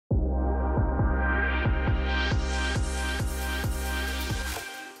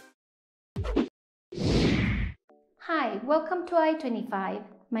Hi, welcome to I25.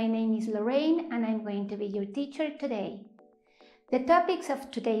 My name is Lorraine and I'm going to be your teacher today. The topics of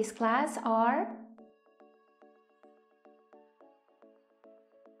today's class are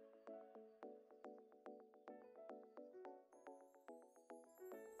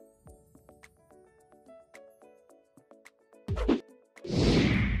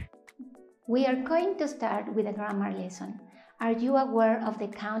We are going to start with a grammar lesson. Are you aware of the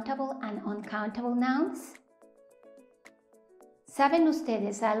countable and uncountable nouns? ¿Saben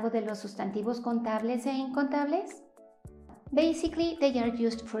ustedes algo de los sustantivos contables e incontables? Basically, they are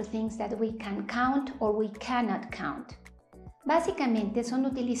used for things that we can count or we cannot count. Básicamente son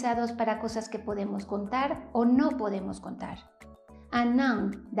utilizados para cosas que podemos contar o no podemos contar. A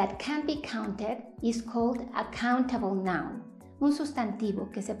noun that can be counted is called a countable noun. Un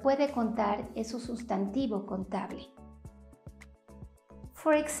sustantivo que se puede contar es un sustantivo contable.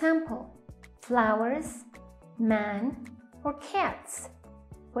 For example, flowers, man, or cats.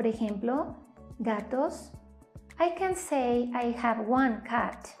 Por ejemplo, gatos. I can say I have 1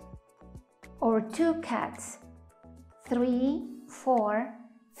 cat, or 2 cats, 3, 4,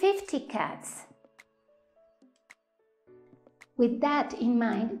 50 cats. With that in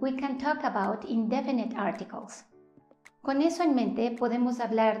mind, we can talk about indefinite articles. Con eso en mente, podemos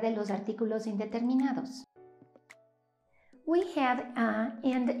hablar de los artículos indeterminados. We have a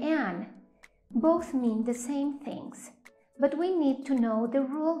and an. Both mean the same things, but we need to know the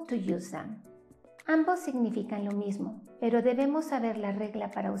rule to use them. Ambos significan lo mismo, pero debemos saber la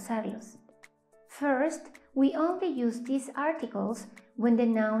regla para usarlos. First, we only use these articles when the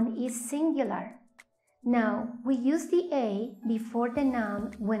noun is singular. Now, we use the a before the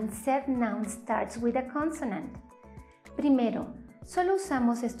noun when said noun starts with a consonant. Primero, solo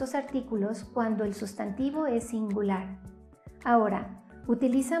usamos estos artículos cuando el sustantivo es singular. Ahora,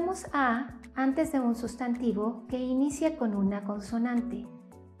 utilizamos a antes de un sustantivo que inicia con una consonante.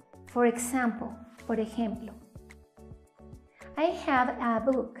 For example, por ejemplo, I have a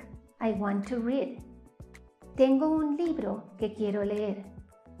book I want to read. Tengo un libro que quiero leer.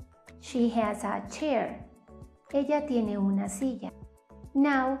 She has a chair. Ella tiene una silla.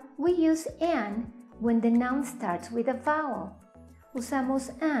 Now, we use an when the noun starts with a vowel.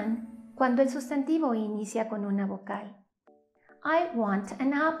 Usamos an cuando el sustantivo inicia con una vocal. I want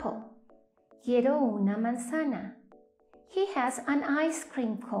an apple. Quiero una manzana. He has an ice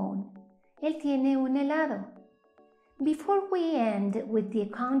cream cone. Él tiene un helado. Before we end with the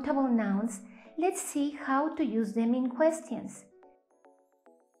countable nouns, let's see how to use them in questions.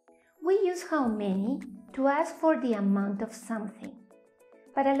 We use how many to ask for the amount of something.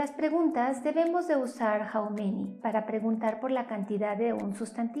 Para las preguntas debemos de usar how many para preguntar por la cantidad de un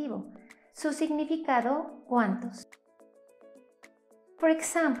sustantivo. Su significado, ¿cuántos? For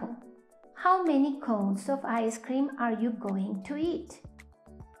example, how many cones of ice cream are you going to eat?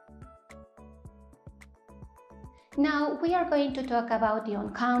 Now we are going to talk about the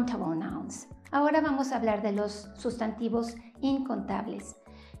uncountable nouns. Ahora vamos a hablar de los sustantivos incontables.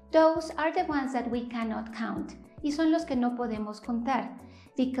 Those are the ones that we cannot count y son los que no podemos contar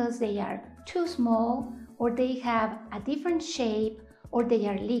because they are too small or they have a different shape or they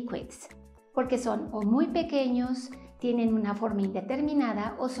are liquids. Porque son o muy pequeños, tienen una forma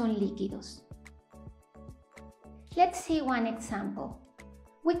indeterminada o son líquidos. Let's see one example.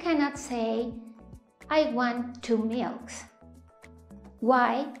 We cannot say, I want 2 milks.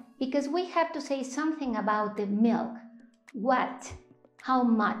 Why? Because we have to say something about the milk. What? How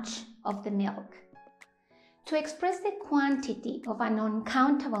much of the milk? To express the quantity of an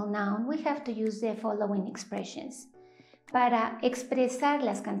uncountable noun, we have to use the following expressions. Para expresar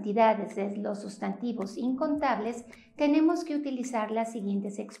las cantidades de los sustantivos incontables, tenemos que utilizar las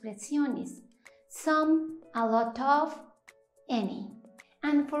siguientes expresiones. Some, a lot of, any.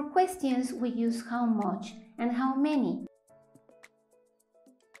 And for questions, we use how much and how many.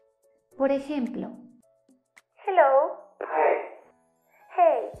 Por ejemplo, Hello. Hi.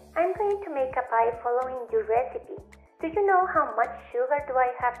 Hey, I'm going to make a pie following your recipe. Do you know how much sugar do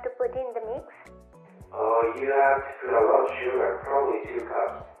I have to put in the mix? Oh, you have to put a lot of sugar, probably 2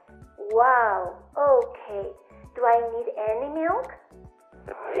 cups. Wow, okay. Do I need any milk?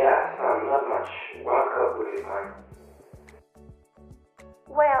 Yeah, some, not much. 1 cup would be fine.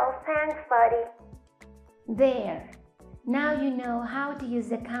 Well, thanks, buddy. there. Now you know how to use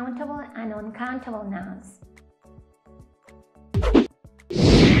the countable and uncountable nouns.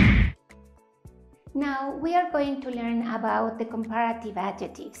 Now we are going to learn about the comparative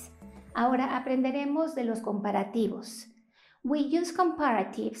adjectives. Ahora aprenderemos de los comparativos. We use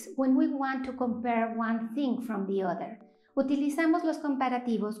comparatives when we want to compare one thing from the other. Utilizamos los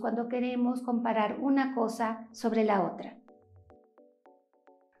comparativos cuando queremos comparar una cosa sobre la otra.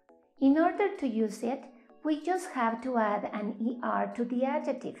 In order to use it, we just have to add an ER to the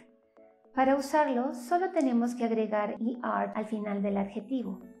adjective. Para usarlo, solo tenemos que agregar ER al final del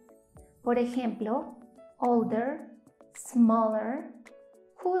adjetivo. Por ejemplo, older, smaller,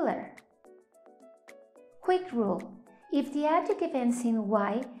 cooler. Quick rule: if the adjective ends in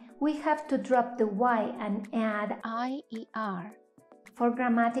Y, we have to drop the Y and add IER for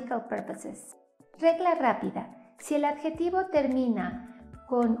grammatical purposes. Regla rápida: si el adjetivo termina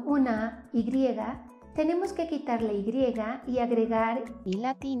con una Y, tenemos que quitar la Y y agregar I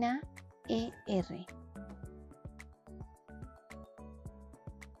latina ER.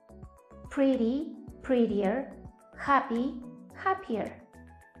 Pretty, prettier, happy, happier.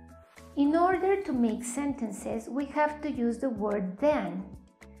 In order to make sentences, we have to use the word than.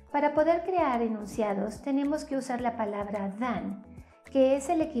 Para poder crear enunciados, tenemos que usar la palabra than, que es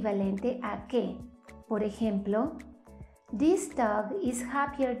el equivalente a que. Por ejemplo, this dog is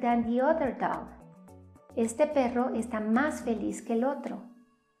happier than the other dog. Este perro está más feliz que el otro.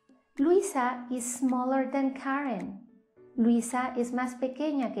 Luisa is smaller than Karen. Luisa es más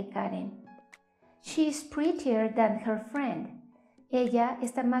pequeña que Karen. She is prettier than her friend. Ella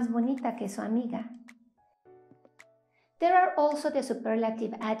está más bonita que su amiga. There are also the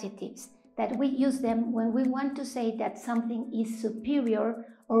superlative adjectives that we use them when we want to say that something is superior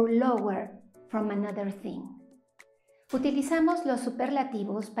or lower from another thing. Utilizamos los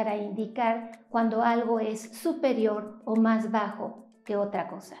superlativos para indicar cuando algo es superior o más bajo que otra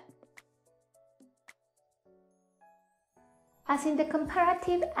cosa. As in the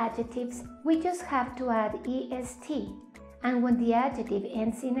comparative adjectives, we just have to add EST, and when the adjective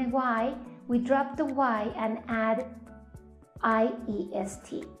ends in a Y, we drop the Y and add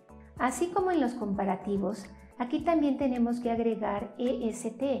IEST. Así como en los comparativos, aquí también tenemos que agregar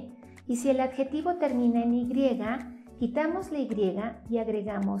EST, y si el adjetivo termina en Y, quitamos la Y y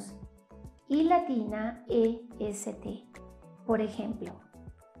agregamos I latina EST. Por ejemplo,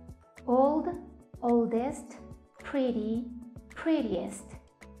 old, oldest, pretty, prettiest.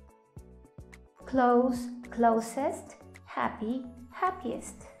 Close, closest, happy,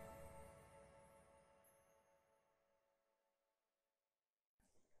 happiest.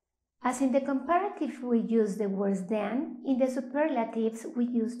 As in the comparative we use the word than, in the superlatives we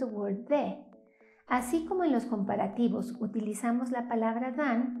use the word the. Así como en los comparativos utilizamos la palabra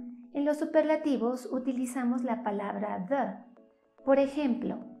than, en los superlativos utilizamos la palabra the. Por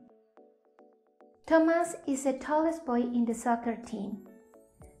ejemplo, Thomas is the tallest boy in the soccer team.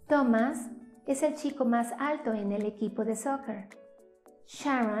 Thomas es el chico más alto en el equipo de soccer.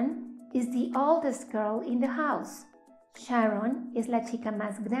 Sharon is the oldest girl in the house. Sharon es la chica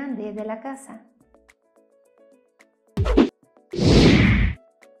más grande de la casa.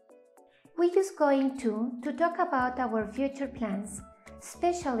 We use going to talk about our future plans,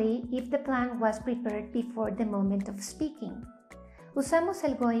 especially if the plan was prepared before the moment of speaking. Usamos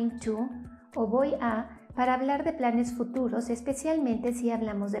el going to o voy a para hablar de planes futuros, especialmente si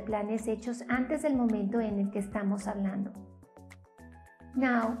hablamos de planes hechos antes del momento en el que estamos hablando.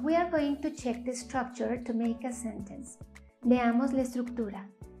 Now we are going to check the structure to make a sentence. Veamos la estructura.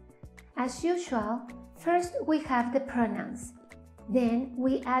 As usual, first we have the pronouns. Then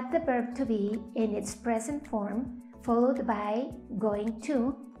we add the verb to be in its present form, followed by going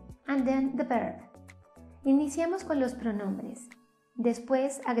to, and then the verb. Iniciamos con los pronombres.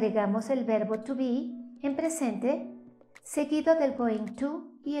 Después agregamos el verbo to be en presente, seguido del going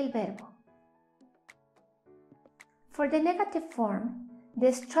to y el verbo. For the negative form,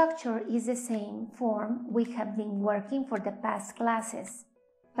 the structure is the same form we have been working for the past classes.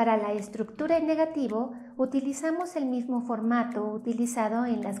 Para la estructura en negativo, utilizamos el mismo formato utilizado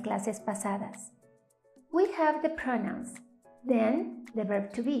en las clases pasadas. We have the pronouns, then the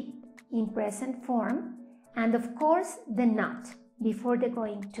verb to be, in present form, and of course the not, before the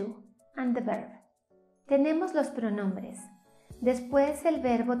going to, and the verb. Tenemos los pronombres, después el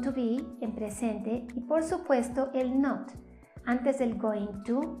verbo to be en presente y por supuesto el not, antes del going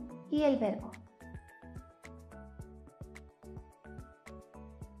to y el verbo.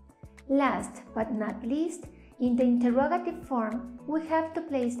 Last but not least, in the interrogative form, we have to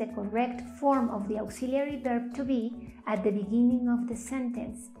place the correct form of the auxiliary verb to be at the beginning of the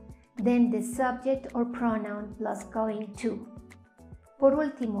sentence, then the subject or pronoun plus going to. Por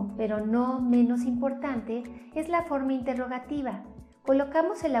último, pero no menos importante, es la forma interrogativa.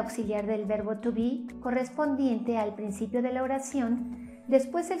 Colocamos el auxiliar del verbo to be correspondiente al principio de la oración,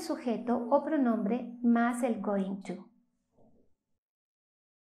 después el sujeto o pronombre más el going to.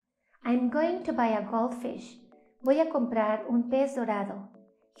 I'm going to buy a goldfish. Voy a comprar un pez dorado.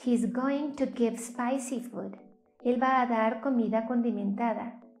 He's going to give spicy food. Él va a dar comida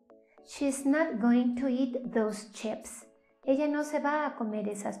condimentada. She's not going to eat those chips. Ella no se va a comer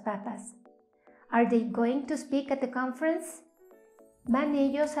esas papas. Are they going to speak at the conference? ¿Van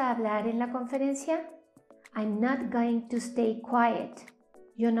ellos a hablar en la conferencia? I'm not going to stay quiet.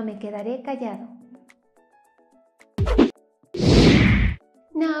 Yo no me quedaré callado.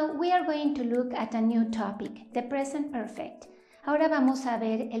 Now we are going to look at a new topic, the present perfect. Ahora vamos a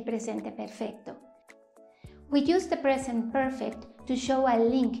ver el presente perfecto. We use the present perfect to show a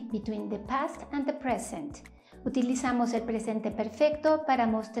link between the past and the present. Utilizamos el presente perfecto para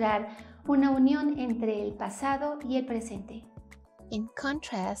mostrar una unión entre el pasado y el presente. In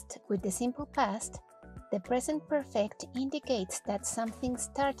contrast with the simple past, the present perfect indicates that something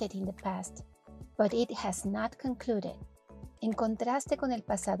started in the past, but it has not concluded. En contraste con el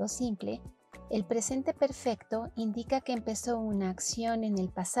pasado simple, el presente perfecto indica que empezó una acción en el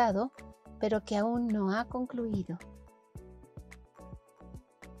pasado, pero que aún no ha concluido.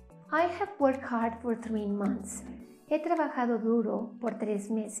 I have worked hard for 3 months. He trabajado duro por 3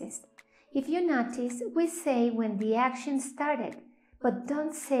 meses. If you notice, we say when the action started, but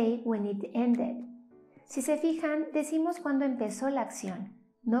don't say when it ended. Si se fijan, decimos cuando empezó la acción,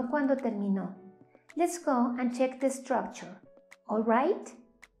 no cuando terminó. Let's go and check the structure. All right?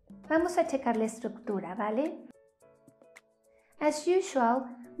 Vamos a checar la estructura, ¿vale? As usual,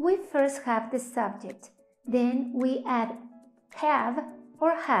 we first have the subject. Then we add have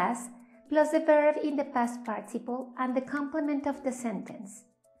or has plus the verb in the past participle and the complement of the sentence.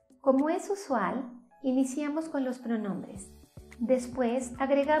 Como es usual, iniciamos con los pronombres. Después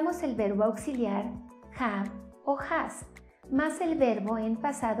agregamos el verbo auxiliar have o has, más el verbo en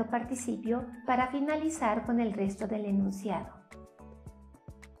pasado participio para finalizar con el resto del enunciado.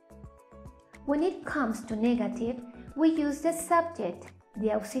 When it comes to negative, we use the subject,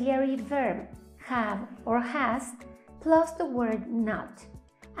 the auxiliary verb have or has, plus the word not,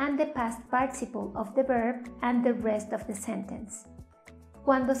 and the past participle of the verb and the rest of the sentence.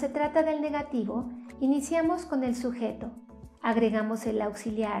 Cuando se trata del negativo, iniciamos con el sujeto, agregamos el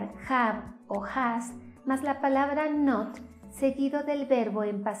auxiliar have o has, más la palabra not, seguido del verbo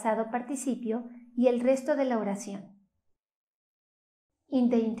en pasado participio y el resto de la oración. In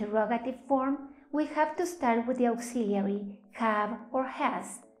the interrogative form, we have to start with the auxiliary have or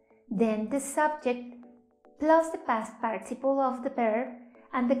has, then the subject plus the past participle of the verb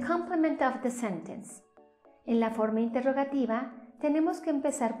and the complement of the sentence. En la forma interrogativa, tenemos que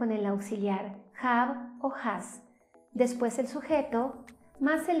empezar con el auxiliar have o has, después el sujeto,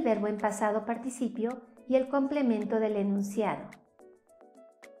 más el verbo en pasado participio y el complemento del enunciado.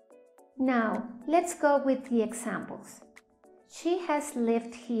 Now, let's go with the examples. She has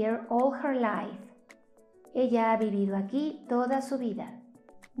lived here all her life. Ella ha vivido aquí toda su vida.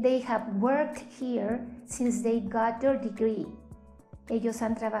 They have worked here since they got their degree. Ellos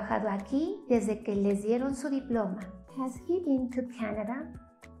han trabajado aquí desde que les dieron su diploma. Has he been to Canada?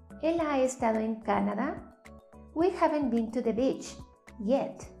 Él ha estado en Canadá. We haven't been to the beach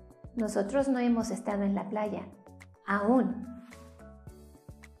yet. Nosotros no hemos estado en la playa. Aún.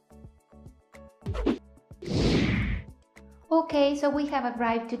 Okay, so we have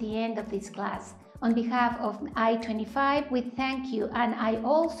arrived to the end of this class. On behalf of I25, we thank you, and I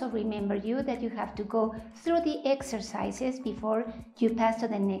also remember you that you have to go through the exercises before you pass to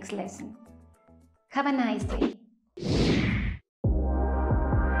the next lesson. Have a nice day.